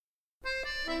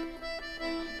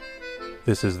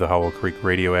This is the Howell Creek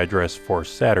radio address for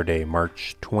Saturday,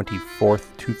 March 24th,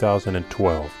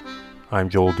 2012. I'm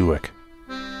Joel Dueck.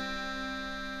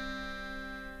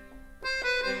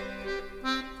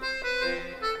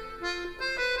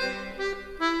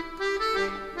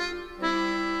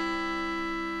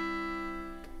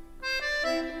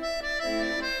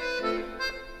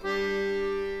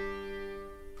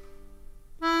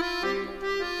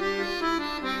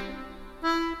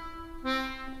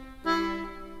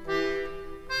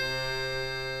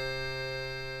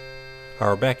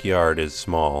 Our backyard is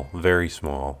small, very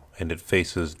small, and it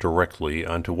faces directly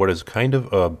onto what is kind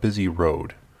of a busy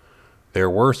road. There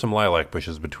were some lilac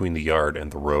bushes between the yard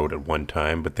and the road at one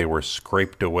time, but they were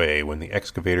scraped away when the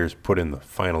excavators put in the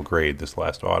final grade this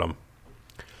last autumn.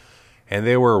 And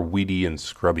they were weedy and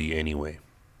scrubby anyway.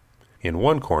 In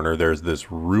one corner there's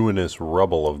this ruinous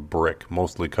rubble of brick,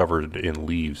 mostly covered in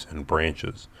leaves and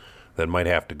branches, that might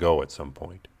have to go at some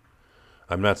point.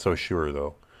 I'm not so sure,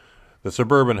 though. The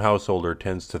suburban householder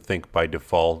tends to think by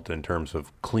default in terms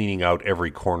of cleaning out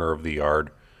every corner of the yard,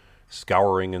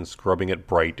 scouring and scrubbing it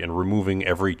bright, and removing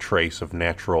every trace of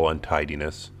natural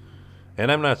untidiness.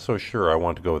 And I'm not so sure I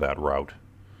want to go that route.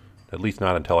 At least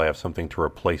not until I have something to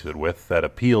replace it with that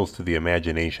appeals to the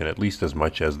imagination at least as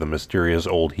much as the mysterious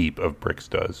old heap of bricks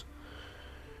does.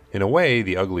 In a way,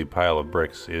 the ugly pile of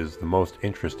bricks is the most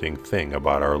interesting thing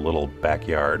about our little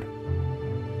backyard.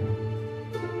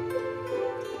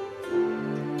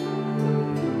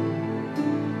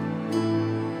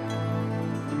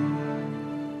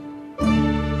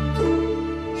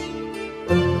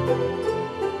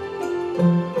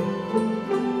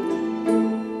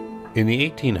 In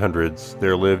the 1800s,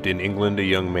 there lived in England a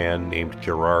young man named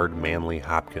Gerard Manley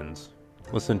Hopkins.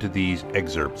 Listen to these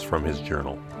excerpts from his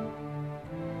journal.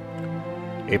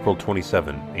 April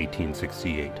 27,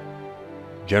 1868.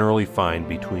 Generally fine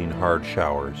between hard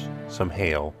showers, some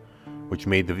hail, which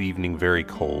made the evening very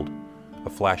cold, a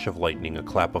flash of lightning, a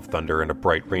clap of thunder, and a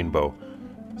bright rainbow.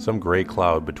 Some gray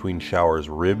cloud between showers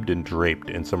ribbed and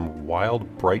draped, and some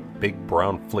wild, bright, big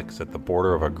brown flicks at the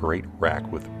border of a great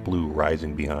rack with blue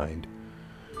rising behind.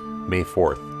 May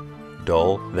 4th.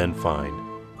 Dull, then fine.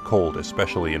 Cold,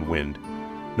 especially in wind.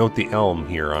 Note the elm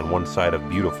here on one side of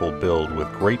beautiful build,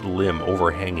 with great limb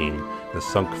overhanging the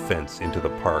sunk fence into the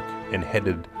park, and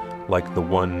headed like the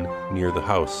one near the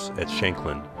house at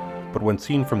Shanklin, but when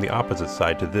seen from the opposite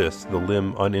side to this, the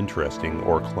limb uninteresting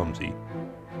or clumsy.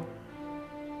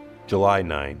 July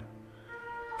 9.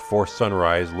 Before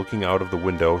sunrise, looking out of the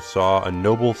window, saw a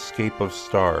noble scape of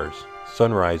stars.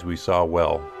 Sunrise we saw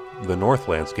well. The north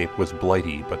landscape was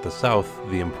blighty, but the south,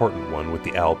 the important one, with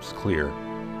the Alps clear.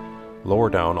 Lower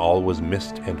down all was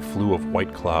mist and flue of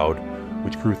white cloud,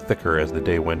 which grew thicker as the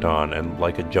day went on, and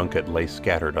like a junket lay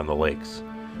scattered on the lakes.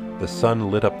 The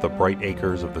sun lit up the bright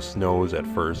acres of the snows at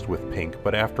first with pink,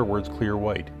 but afterwards clear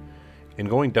white. In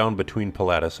going down between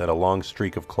Pilatus and a long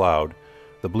streak of cloud,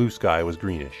 the blue sky was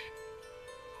greenish.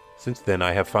 Since then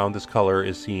I have found this color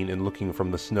is seen in looking from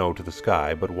the snow to the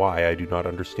sky, but why I do not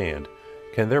understand.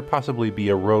 Can there possibly be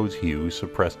a rose hue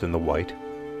suppressed in the white?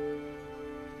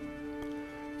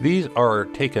 These are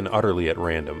taken utterly at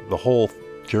random. The whole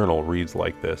journal reads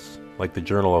like this, like the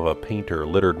journal of a painter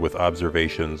littered with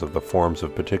observations of the forms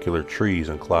of particular trees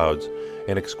and clouds,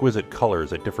 and exquisite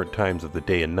colors at different times of the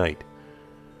day and night.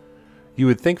 You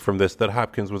would think from this that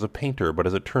Hopkins was a painter, but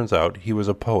as it turns out, he was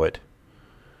a poet.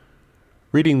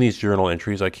 Reading these journal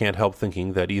entries, I can't help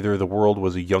thinking that either the world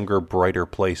was a younger, brighter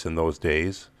place in those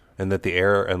days, and that the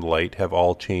air and light have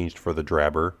all changed for the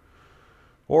drabber,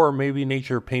 or maybe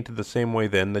nature painted the same way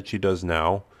then that she does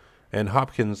now, and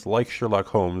Hopkins, like Sherlock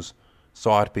Holmes,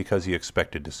 saw it because he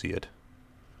expected to see it.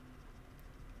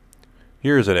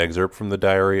 Here is an excerpt from the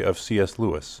diary of C.S.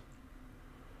 Lewis.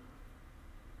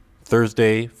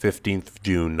 Thursday, 15th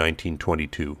June,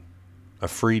 1922. A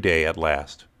free day at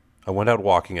last. I went out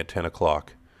walking at 10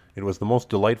 o'clock. It was the most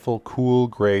delightful, cool,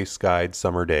 gray-skied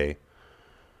summer day.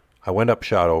 I went up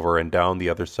Shotover and down the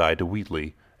other side to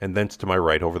Wheatley, and thence to my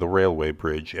right over the railway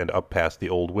bridge and up past the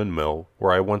old windmill,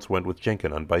 where I once went with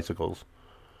Jenkin on bicycles.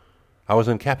 I was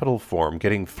in capital form,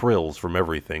 getting thrills from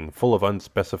everything, full of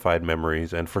unspecified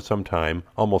memories, and for some time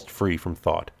almost free from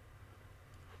thought.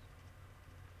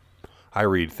 I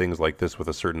read things like this with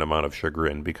a certain amount of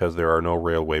chagrin, because there are no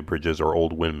railway bridges or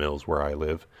old windmills where I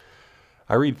live.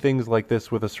 I read things like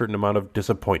this with a certain amount of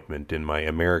disappointment in my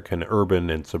American urban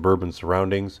and suburban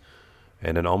surroundings,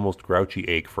 and an almost grouchy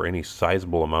ache for any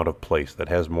sizable amount of place that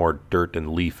has more dirt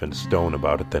and leaf and stone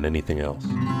about it than anything else.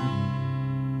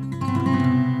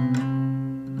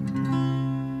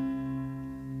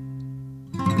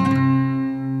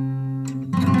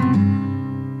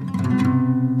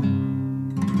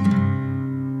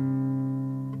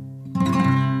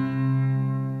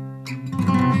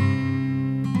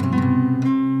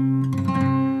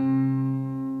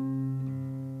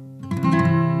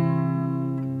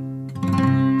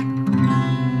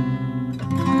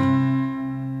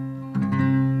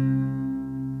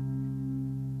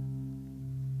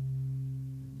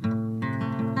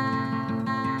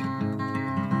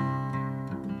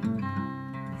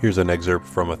 Here's an excerpt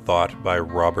from a thought by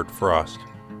Robert Frost.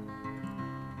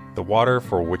 The water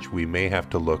for which we may have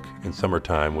to look in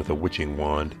summertime with a witching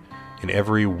wand, in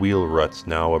every wheel rut's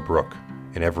now a brook,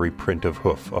 in every print of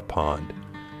hoof a pond.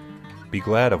 Be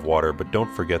glad of water, but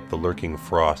don't forget the lurking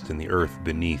frost in the earth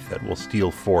beneath that will steal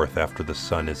forth after the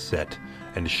sun is set,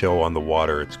 and show on the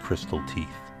water its crystal teeth.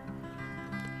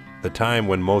 The time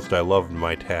when most I loved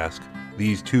my task,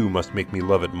 these too must make me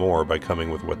love it more by coming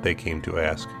with what they came to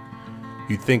ask.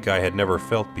 You'd think I had never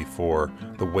felt before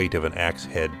the weight of an axe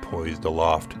head poised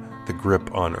aloft, the grip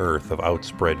on earth of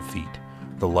outspread feet,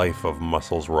 the life of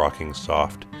muscles rocking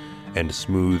soft, and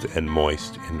smooth and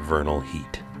moist in vernal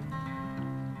heat.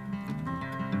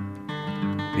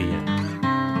 The end.